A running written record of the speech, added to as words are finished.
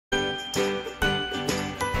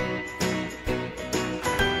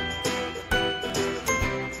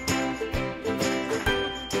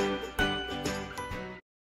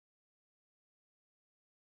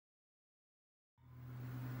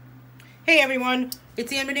Hey everyone,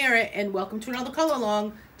 it's Anne Manera and welcome to another color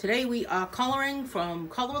along. Today we are coloring from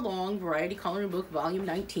Color Along Variety Coloring Book Volume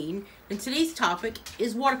 19, and today's topic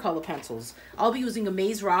is watercolor pencils. I'll be using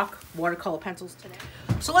Amazrock Watercolor Pencils today.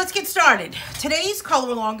 So let's get started. Today's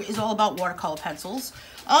color along is all about watercolor pencils.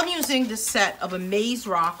 I'm using this set of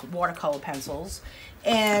Amazrock Watercolor Pencils,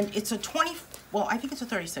 and it's a 20, well I think it's a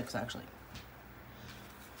 36 actually.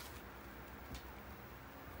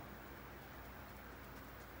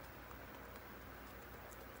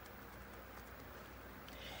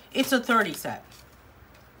 It's a 30 set.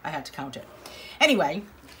 I had to count it. Anyway,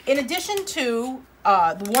 in addition to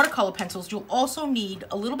the watercolor pencils, you'll also need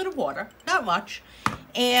a little bit of water, not much,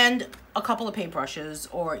 and a couple of paintbrushes,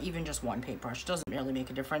 or even just one paintbrush. Doesn't really make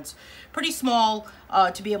a difference. Pretty small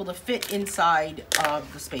to be able to fit inside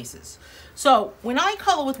of the spaces. So when I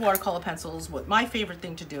color with watercolor pencils, what my favorite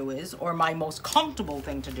thing to do is, or my most comfortable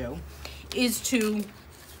thing to do, is to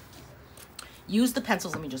use the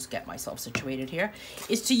pencils. Let me just get myself situated here.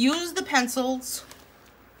 Is to use the pencils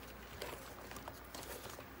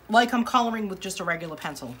like I'm coloring with just a regular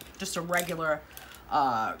pencil, just a regular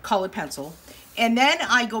colored pencil. And then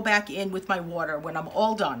I go back in with my water when I'm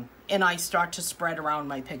all done and I start to spread around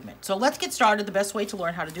my pigment. So let's get started. The best way to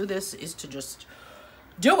learn how to do this is to just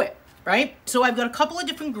do it, right? So I've got a couple of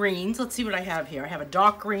different greens. Let's see what I have here. I have a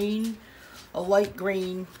dark green, a light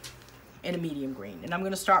green, and a medium green. And I'm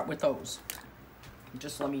going to start with those.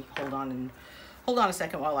 Just let me hold on a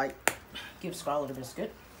second while I give Scarlett a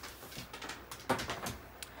biscuit.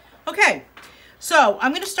 Okay, so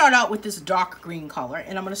I'm going to start out with this dark green color,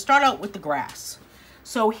 and I'm going to start out with the grass.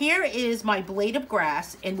 So here is my blade of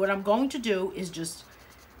grass, and what I'm going to do is just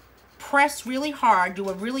press really hard, do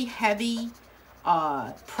a really heavy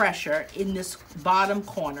pressure in this bottom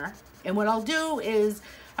corner. And what I'll do is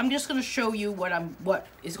I'm just going to show you what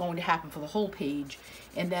is going to happen for the whole page,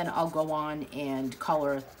 and then I'll go on and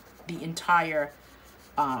color the entire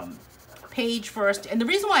page first. And the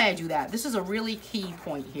reason why I do that, this is a really key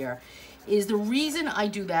point here, is the reason I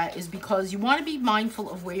do that is because you want to be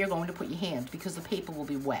mindful of where you're going to put your hand, because the paper will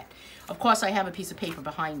be wet. Of course, I have a piece of paper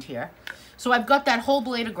behind here. So I've got that whole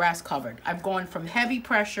blade of grass covered. I've gone from heavy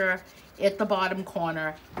pressure at the bottom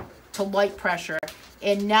corner to light pressure.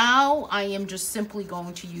 And now I am just simply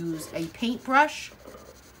going to use a paintbrush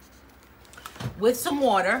with some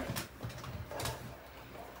water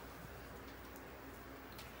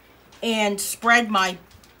and spread my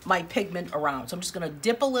pigment around. So I'm just going to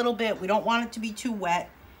dip a little bit. We don't want it to be too wet.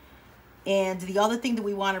 And the other thing that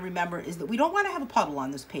we want to remember is that we don't want to have a puddle on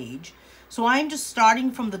this page. So I'm just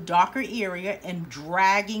starting from the darker area and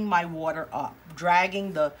dragging my water up,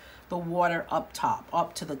 dragging the water up top,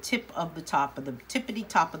 up to the tip of the top of the tippity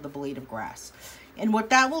top of the blade of grass. And what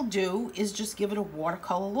that will do is just give it a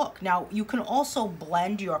watercolor look. Now, you can also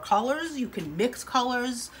blend your colors. You can mix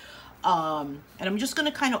colors. And I'm just going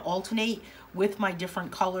to kind of alternate with my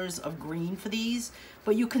different colors of green for these.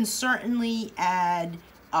 But you can certainly add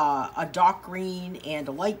a dark green and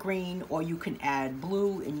a light green, or you can add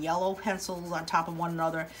blue and yellow pencils on top of one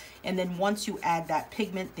another. And then once you add that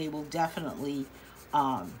pigment, they will definitely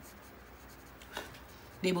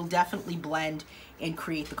blend and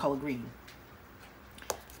create the color green.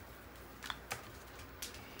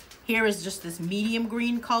 Here is just this medium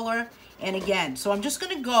green color. And again, so I'm just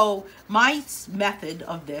going to go, my method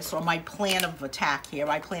of this, or my plan of attack here,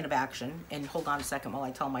 my plan of action, and hold on a second while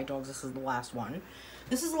I tell my dogs this is the last one.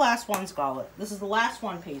 This is the last one, Scarlett. This is the last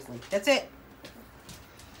one, Paisley. That's it.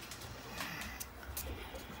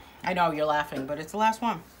 I know you're laughing, but it's the last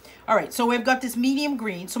one. All right, so we've got this medium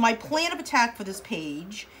green. So my plan of attack for this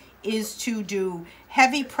page is to do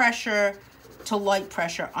heavy pressure to light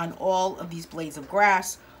pressure on all of these blades of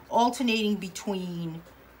grass, alternating between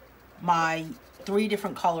my 3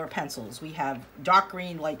 different color pencils. We have dark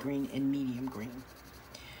green, light green, and medium green.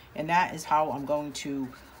 And that is how I'm going to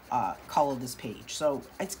color this page. So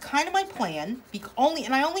it's kind of my plan,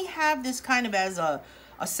 and I only have this kind of as a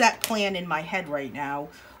set plan in my head right now,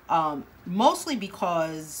 mostly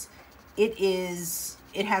because it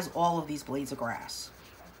has all of these blades of grass.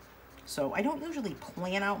 So I don't usually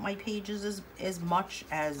plan out my pages as much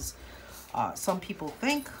as some people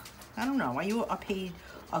think. I don't know. Are you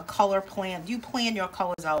a color plan? Do you plan your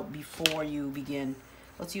colors out before you begin?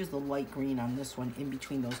 Let's use the light green on this one in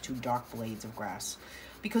between those 2 dark blades of grass.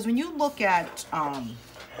 Because when you look at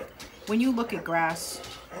grass,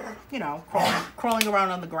 you know, crawling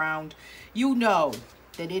around on the ground, you know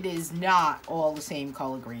that it is not all the same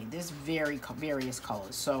color green. There's various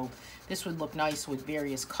colors. So this would look nice with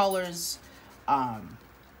various colors.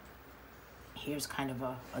 Here's kind of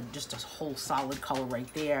just a whole solid color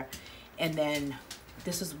right there. And then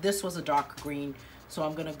This was a dark green, so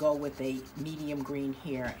I'm gonna go with a medium green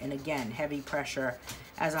here. And again, heavy pressure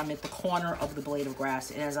as I'm at the corner of the blade of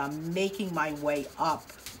grass, and as I'm making my way up,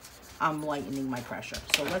 I'm lightening my pressure.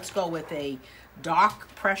 So let's go with a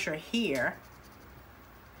dark pressure here,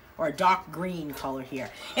 or a dark green color here.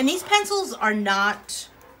 And these pencils are not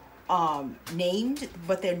named,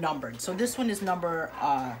 but they're numbered. So this one is number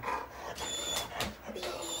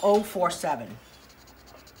 047.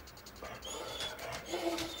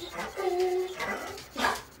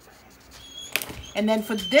 And then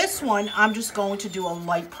for this one, I'm just going to do a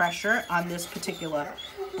light pressure on this particular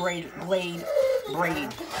blade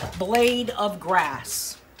of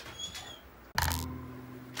grass.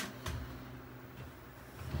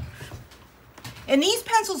 And these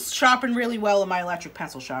pencils sharpen really well in my electric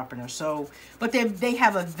pencil sharpener. So, but they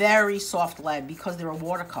have a very soft lead because they're a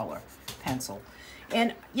watercolor pencil.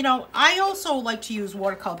 And you know, I also like to use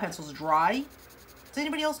watercolor pencils dry. Does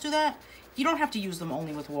anybody else do that? You don't have to use them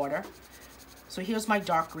only with water. So here's my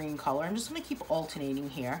dark green color. I'm just going to keep alternating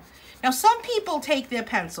here. Now, some people take their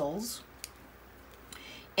pencils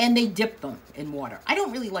and they dip them in water. I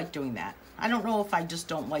don't really like doing that. I don't know if I just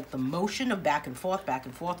don't like the motion of back and forth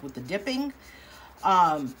with the dipping.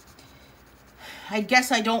 I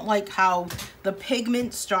guess I don't like how the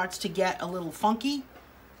pigment starts to get a little funky.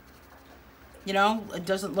 You know, it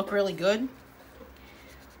doesn't look really good.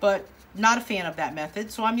 But not a fan of that method,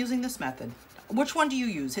 so I'm using this method. Which one do you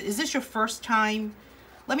use? Is this your first time?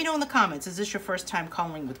 Let me know in the comments. Is this your first time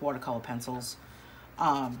coloring with watercolor pencils?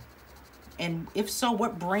 And if so,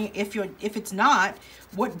 what brand? If it's not,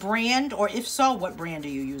 what brand? Or if so, what brand are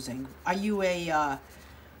you using? Are you a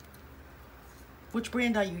which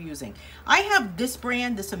brand are you using? I have this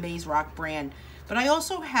brand, this Amazrock brand, but I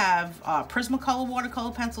also have Prismacolor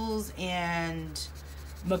watercolor pencils and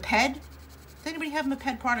Moped. Does anybody have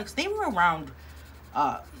Moped products? They were around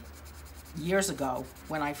years ago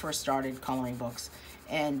when I first started coloring books,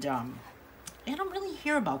 and I don't really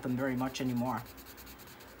hear about them very much anymore.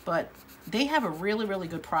 But they have a really, really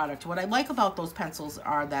good product. What I like about those pencils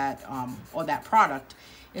are that, or that product,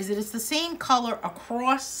 is that it's the same color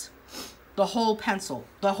across the whole pencil,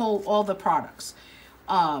 all the products.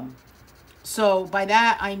 So by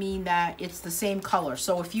that, I mean that it's the same color.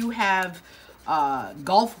 So if you have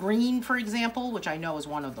Gulf Green, for example, which I know is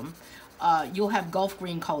one of them, you'll have Gulf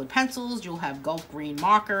Green colored pencils, you'll have Gulf Green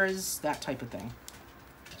markers, that type of thing.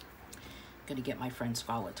 Gonna get my friend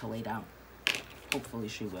Scarlett to lay down. Hopefully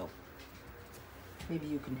she will. Maybe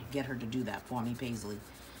you can get her to do that for me, Paisley,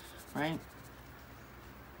 right?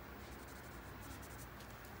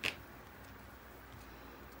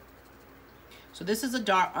 So this is a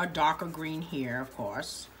darker green here, of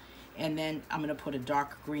course. And then I'm going to put a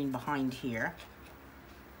dark green behind here.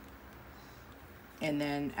 And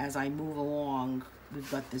then as I move along, we've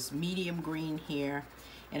got this medium green here.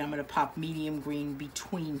 And I'm going to pop medium green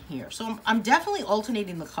between here. So I'm definitely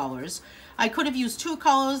alternating the colors. I could have used 2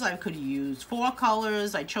 colors. I could have used 4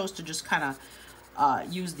 colors. I chose to just kind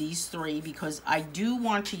of use these 3 because I do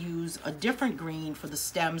want to use a different green for the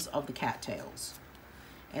stems of the cattails.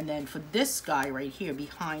 And then for this guy right here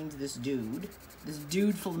behind this dude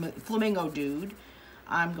flamingo dude,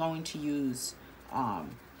 I'm going to use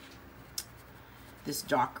this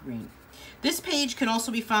dark green. This page can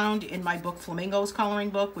also be found in my book, Flamingos Coloring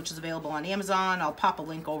Book, which is available on Amazon. I'll pop a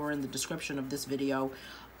link over in the description of this video,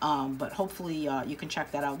 but hopefully you can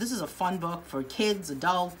check that out. This is a fun book for kids,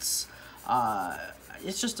 adults.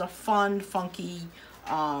 It's just a fun, funky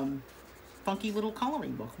little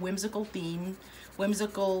coloring book. Whimsical theme,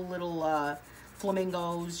 whimsical little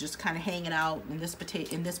flamingos just kind of hanging out in this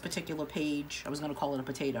particular page. I was going to call it a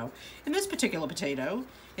potato. In this particular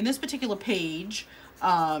page,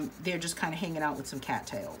 they're just kind of hanging out with some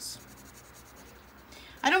cattails.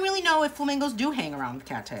 I don't really know if flamingos do hang around with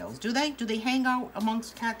cattails. Do they? Do they hang out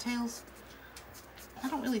amongst cattails? I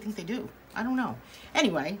don't really think they do. I don't know.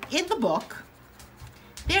 Anyway, in the book,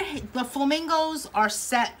 the flamingos are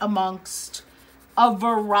set amongst a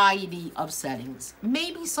variety of settings.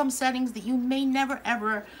 Maybe some settings that you may never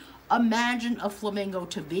ever imagine a flamingo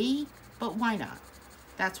to be, but why not?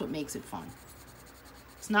 That's what makes it fun.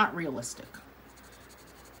 It's not realistic.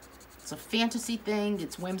 It's a fantasy thing,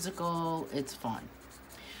 it's whimsical, it's fun.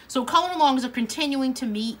 So color alongs are continuing to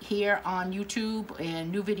meet here on YouTube,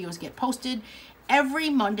 and new videos get posted every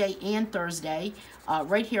Monday and Thursday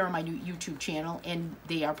right here on my new YouTube channel, and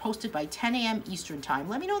they are posted by 10 a.m. Eastern time.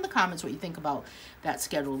 Let me know in the comments what you think about that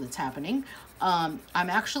schedule that's happening. I'm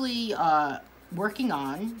actually working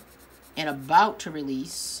on and about to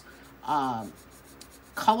release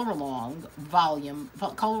Color Along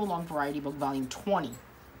Variety Book Volume 20.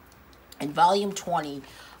 And volume 20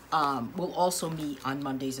 will also meet on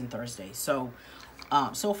Mondays and Thursdays. So,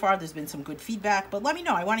 so far there's been some good feedback, but let me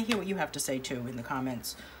know. I want to hear what you have to say too in the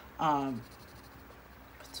comments. Put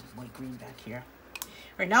some light green back here. All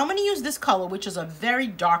right, now I'm going to use this color, which is a very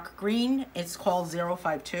dark green. It's called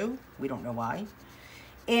 052. We don't know why.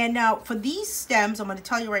 And now for these stems, I'm going to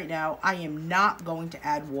tell you right now, I am not going to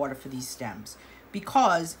add water for these stems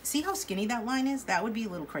because see how skinny that line is? That would be a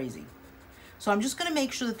little crazy. So I'm just going to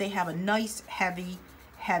make sure that they have a nice, heavy,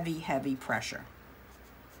 heavy, heavy pressure.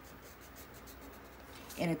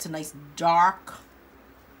 And it's a nice dark,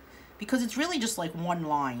 because it's really just like one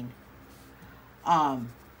line.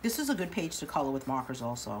 This is a good page to color with markers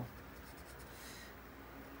also.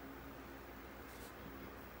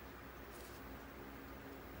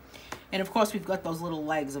 And of course we've got those little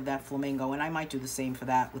legs of that flamingo, and I might do the same for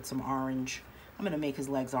that with some orange. I'm going to make his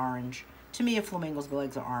legs orange. To me, a flamingo's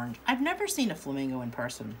legs are orange. I've never seen a flamingo in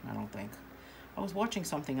person, I don't think. I was watching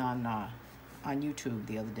something on YouTube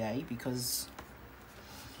the other day because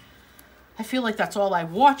I feel like that's all I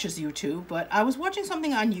watch is YouTube, but I was watching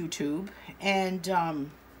something on YouTube, and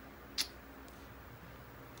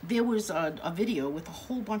there was a video with a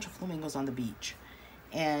whole bunch of flamingos on the beach.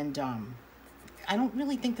 And I don't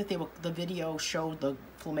really think that the video showed the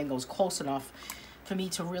flamingos close enough for me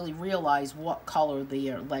to really realize what color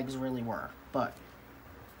their legs really were. But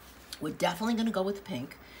we're definitely going to go with the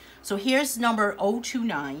pink. So here's number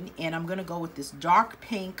 029, and I'm going to go with this dark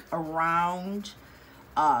pink around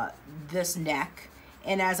this neck.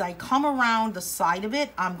 And as I come around the side of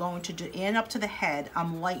it, I'm going to do, and up to the head,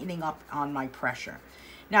 I'm lightening up on my pressure.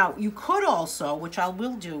 Now, you could also, which I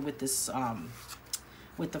will do with this,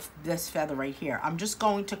 this feather right here, I'm just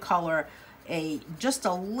going to color just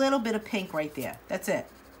a little bit of pink right there. That's it.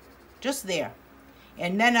 Just there.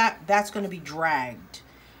 And then that's going to be dragged.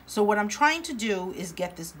 So what I'm trying to do is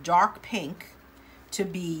get this dark pink to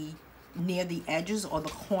be near the edges or the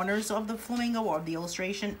corners of the flamingo or the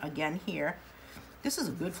illustration. Again here. This is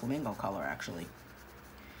a good flamingo color actually.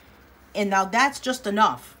 And now that's just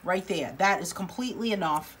enough right there. That is completely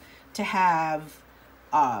enough to have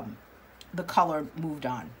the color moved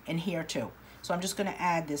on. And here too. So I'm just going to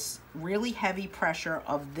add this really heavy pressure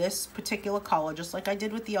of this particular color, just like I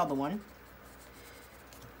did with the other one.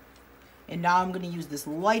 And now I'm going to use this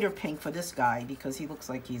lighter pink for this guy because he looks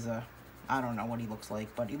like he's I don't know what he looks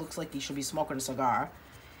like, but he looks like he should be smoking a cigar.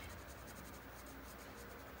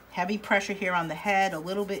 Heavy pressure here on the head, a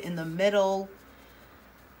little bit in the middle.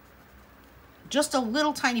 Just a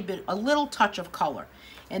little tiny bit, a little touch of color.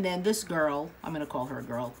 And then this girl, I'm going to call her a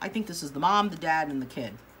girl. I think this is the mom, the dad, and the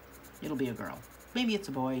kid. It'll be a girl. Maybe it's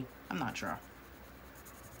a boy. I'm not sure.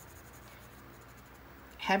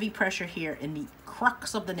 Heavy pressure here in the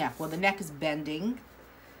crux of the neck, where the neck is bending.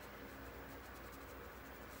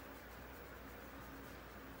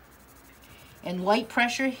 And light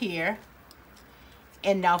pressure here.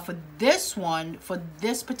 And now for this one, for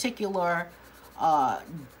this particular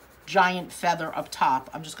giant feather up top,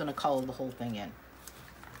 I'm just going to color the whole thing in.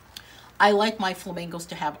 I like my flamingos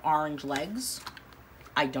to have orange legs.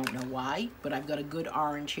 I don't know why, but I've got a good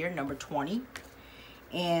orange here, number 20.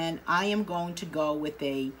 And I am going to go with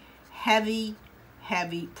a heavy,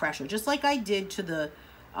 heavy pressure, just like I did to the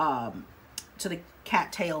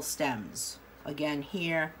cattail stems. Again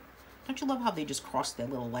here. Don't you love how they just cross their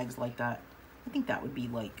little legs like that? I think that would be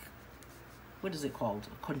like, what is it called?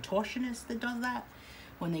 A contortionist that does that?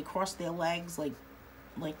 When they cross their legs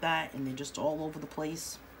like that and they're just all over the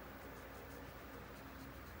place.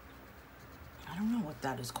 I don't know what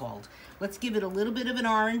that is called. Let's give it a little bit of an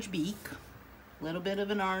orange beak. Little bit of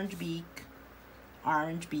an orange beak.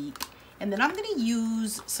 Orange beak. And then I'm going to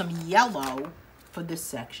use some yellow for this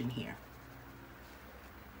section here.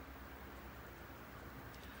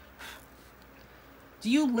 Do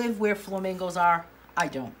you live where flamingos are? I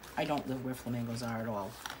don't. I don't live where flamingos are at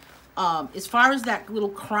all. As far as that little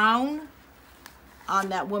crown on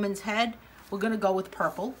that woman's head, we're going to go with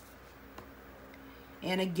purple.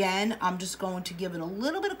 And again, I'm just going to give it a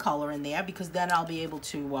little bit of color in there because then I'll be able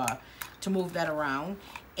to move that around.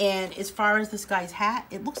 And as far as this guy's hat,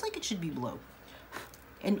 it looks like it should be blue.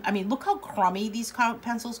 And I mean, look how crummy these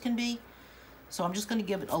pencils can be. So I'm just going to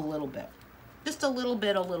give it a little bit. Just a little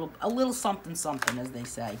bit, a little something, something, as they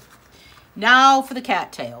say. Now for the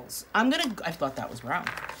cattails. I thought that was brown.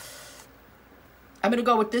 I'm going to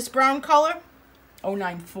go with this brown color,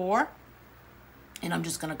 094. And I'm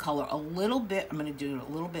just going to color a little bit. I'm going to do a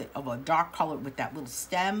little bit of a dark color with that little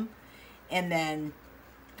stem. And then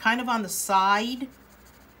kind of on the side.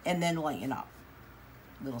 And then lighten up.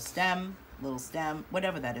 Little stem,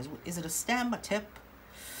 whatever that is. Is it a stem, a tip?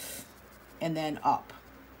 And then up.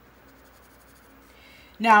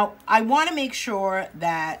 Now, I want to make sure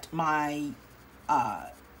that my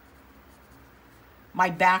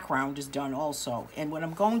background is done also. And what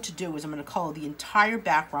I'm going to do is I'm going to color the entire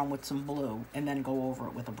background with some blue and then go over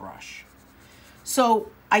it with a brush.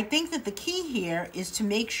 So I think that the key here is to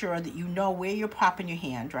make sure that you know where you're popping your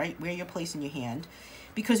hand, right? Where you're placing your hand,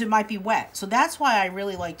 because it might be wet. So that's why I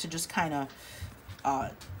really like to just kind of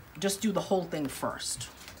just do the whole thing first.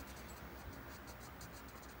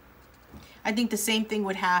 I think the same thing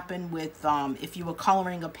would happen with if you were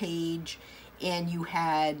coloring a page and you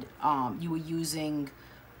had you were using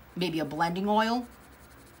maybe a blending oil.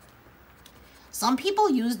 Some people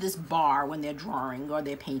use this bar when they're drawing or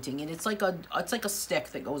they're painting, and it's like a stick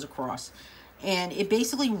that goes across, and it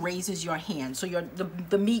basically raises your hand, so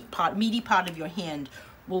the meaty part of your hand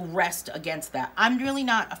will rest against that. I'm really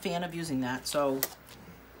not a fan of using that, so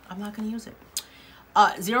I'm not going to use it.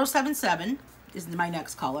 077 is my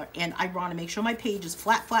next color, and I want to make sure my page is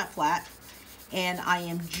flat, flat, flat, and I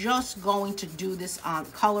am just going to do this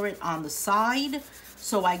color it on the side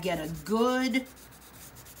so I get a good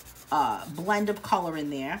blend of color in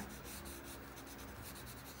there.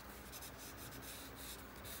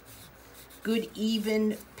 Good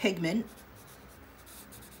even pigment.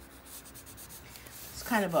 It's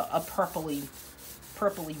kind of a purpley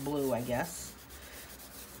blue, I guess.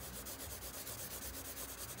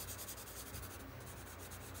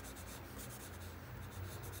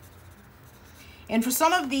 And for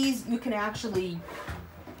some of these, you can actually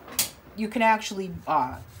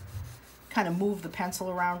kind of move the pencil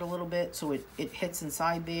around a little bit so it hits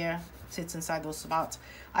inside there, sits inside those spots.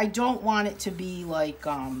 I don't want it to be like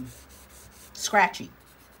scratchy.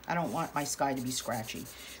 I don't want my sky to be scratchy.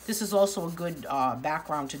 This is also a good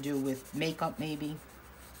background to do with makeup maybe.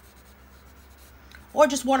 Or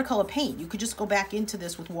just watercolor paint. You could just go back into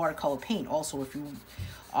this with watercolor paint also if you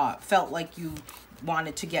felt like you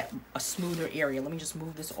wanted to get a smoother area. Let me just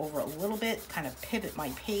move this over a little bit, kind of pivot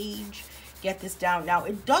my page. Get this down. Now,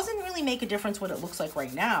 it doesn't really make a difference what it looks like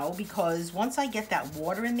right now, because once I get that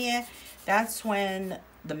water in there, that's when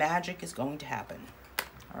the magic is going to happen.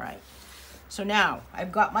 All right. So now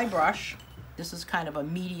I've got my brush. This is kind of a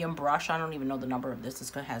medium brush. I don't even know the number of this.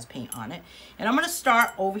 This has paint on it. And I'm going to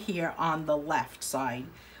start over here on the left side.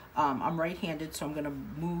 I'm right-handed, so I'm going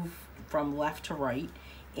to move from left to right.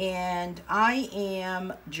 And I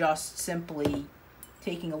am just simply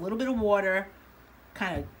taking a little bit of water,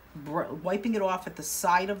 kind of wiping it off at the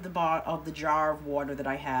side of the jar of water that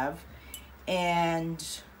I have,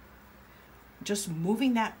 and just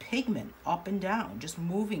moving that pigment up and down, just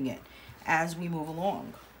moving it as we move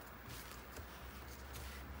along.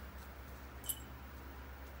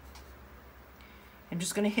 I'm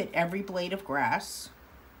just going to hit every blade of grass.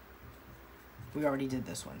 We already did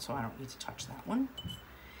this one, so I don't need to touch that one.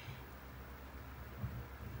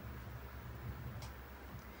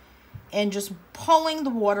 And just pulling the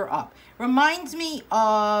water up. Reminds me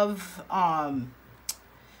of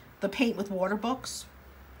the paint with water books.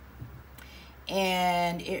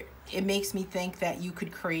 And it makes me think that you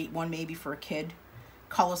could create one maybe for a kid.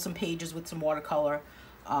 Color some pages with some watercolor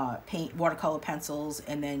watercolor pencils,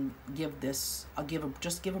 and then give this,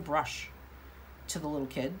 just give a brush to the little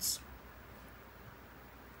kids.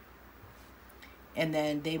 And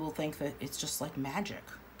then they will think that it's just like magic.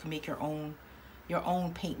 You can make your own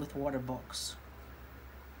paint with water books.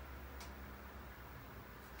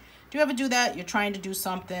 Do you ever do that? You're trying to do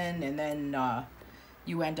something and then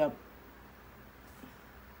you end up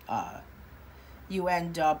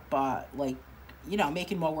like, you know,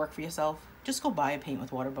 making more work for yourself. Just go buy a paint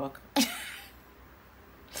with water book.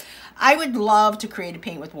 I would love to create a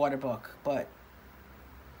paint with water book, but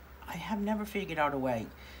I have never figured out a way.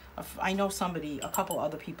 I know a couple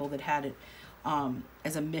other people that had it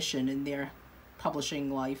as a mission in their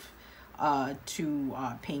publishing life to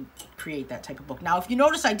create that type of book. Now, if you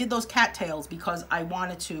notice, I did those cattails because I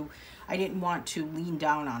didn't want to lean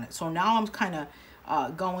down on it. So now I'm kind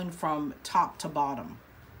of going from top to bottom.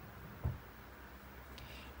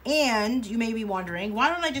 And you may be wondering, why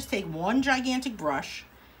don't I just take one gigantic brush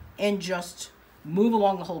and just move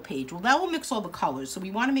along the whole page? Well, that will mix all the colors. So we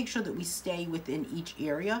want to make sure that we stay within each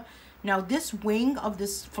area. Now, this wing of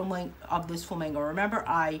this flamingo, remember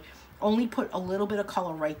I only put a little bit of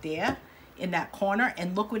color right there in that corner,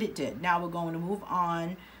 and look what it did. Now we're going to move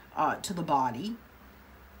on to the body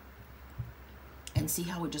and see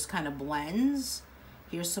how it just kind of blends.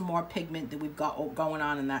 Here's some more pigment that we've got going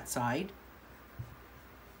on that side.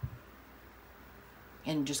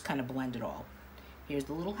 And just kind of blend it all. Here's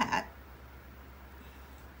the little hat.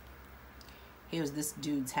 Here's this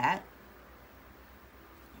dude's hat.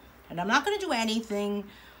 And I'm not going to do anything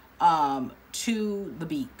to the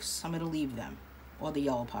beaks. I'm going to leave them, or the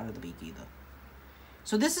yellow part of the beak either.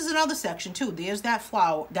 So this is another section too. There's that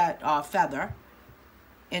flower, that feather,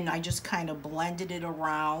 and I just kind of blended it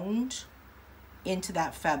around into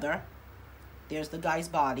that feather. There's the guy's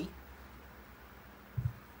body.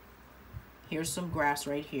 Here's some grass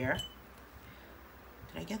right here.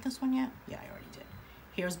 Did I get this one yet? Yeah, I already did.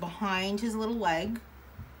 Here's behind his little leg.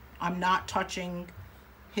 I'm not touching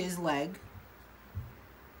his leg.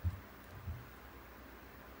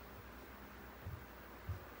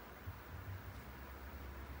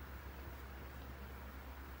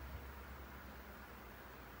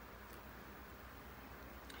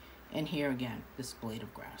 And here again, this blade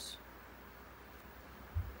of grass.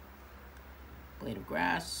 Blade of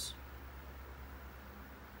grass.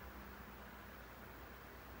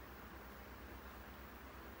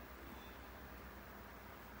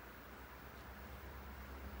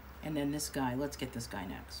 And then this guy, let's get this guy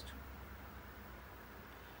next.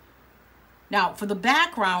 Now, for the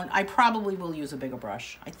background, I probably will use a bigger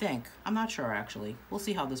brush, I think. I'm not sure, actually. We'll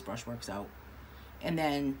see how this brush works out. And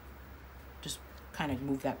then just kind of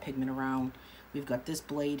move that pigment around. We've got this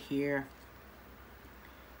blade here.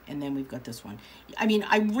 And then we've got this one. I mean,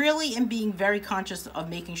 I really am being very conscious of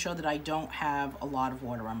making sure that I don't have a lot of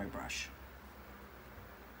water on my brush.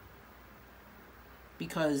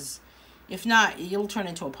 Because if not, it'll turn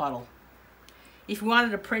into a puddle. If you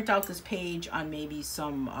wanted to print out this page on maybe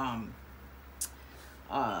some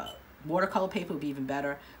watercolor paper, would be even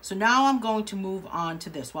better. So now I'm going to move on to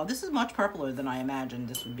this. Well, this is much purpler than I imagined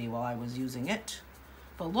this would be while I was using it.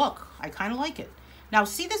 But look, I kind of like it. Now,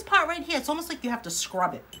 see this part right here? It's almost like you have to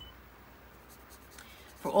scrub it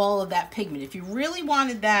for all of that pigment. If you really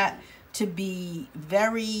wanted that to be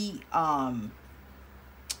very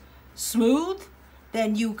smooth,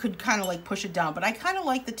 then you could kind of like push it down. But I kind of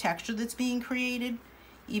like the texture that's being created,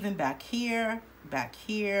 even back here, back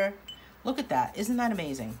here. Look at that. Isn't that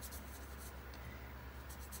amazing?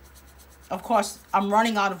 Of course, I'm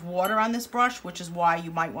running out of water on this brush, which is why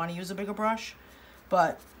you might want to use a bigger brush.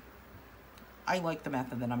 But I like the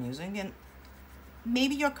method that I'm using. And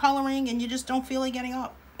maybe you're coloring and you just don't feel like getting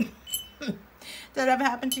up. Did that ever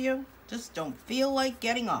happen to you? Just don't feel like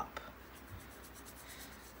getting up.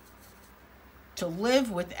 To live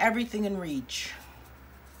with everything in reach.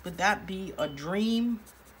 Would that be a dream?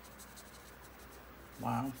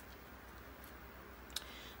 Wow.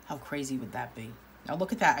 How crazy would that be? Now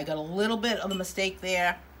look at that. I got a little bit of a mistake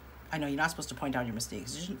there. I know you're not supposed to point out your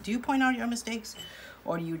mistakes. Do you point out your mistakes?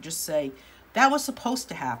 Or do you just say, that was supposed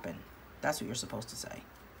to happen? That's what you're supposed to say.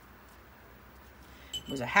 It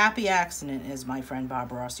was a happy accident, as my friend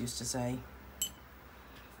Bob Ross used to say.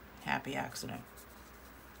 Happy accident.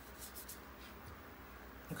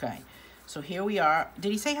 Okay, so here we are.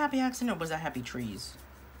 Did he say happy accident or was that happy trees?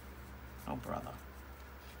 Oh, brother.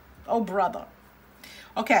 Oh, brother.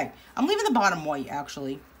 Okay, I'm leaving the bottom white,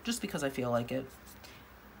 actually, just because I feel like it.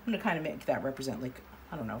 I'm going to kind of make that represent, like,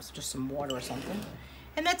 I don't know, it's just some water or something.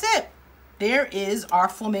 And that's it. There is our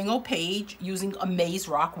flamingo page using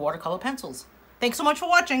Amazrock Watercolor Pencils. Thanks so much for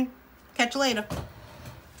watching. Catch you later.